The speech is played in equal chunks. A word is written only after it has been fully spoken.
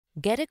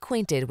Get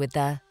acquainted with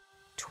the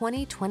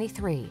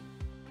 2023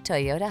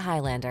 Toyota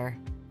Highlander.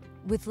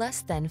 With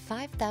less than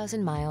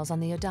 5,000 miles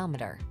on the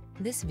odometer,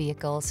 this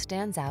vehicle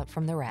stands out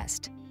from the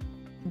rest.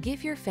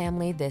 Give your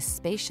family this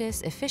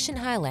spacious, efficient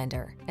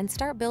Highlander and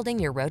start building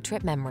your road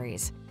trip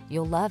memories.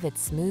 You'll love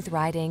its smooth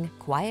riding,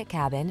 quiet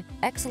cabin,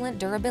 excellent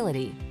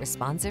durability,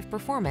 responsive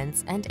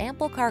performance, and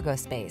ample cargo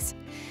space,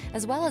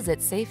 as well as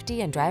its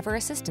safety and driver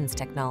assistance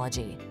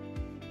technology.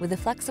 With a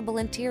flexible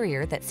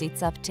interior that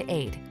seats up to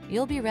 8,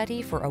 you'll be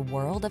ready for a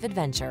world of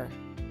adventure.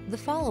 The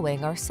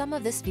following are some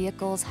of this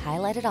vehicle's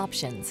highlighted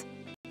options: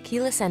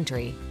 keyless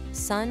entry,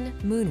 sun,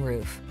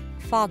 moonroof,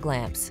 fog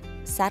lamps,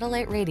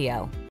 satellite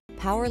radio,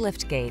 power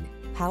liftgate,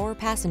 power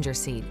passenger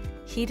seat,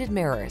 heated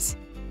mirrors,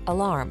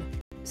 alarm,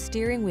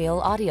 steering wheel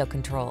audio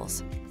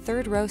controls,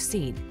 third row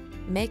seat.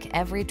 Make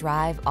every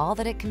drive all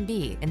that it can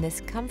be in this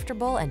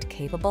comfortable and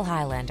capable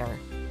Highlander.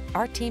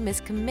 Our team is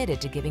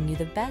committed to giving you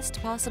the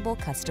best possible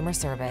customer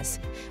service.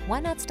 Why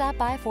not stop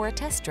by for a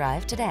test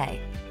drive today?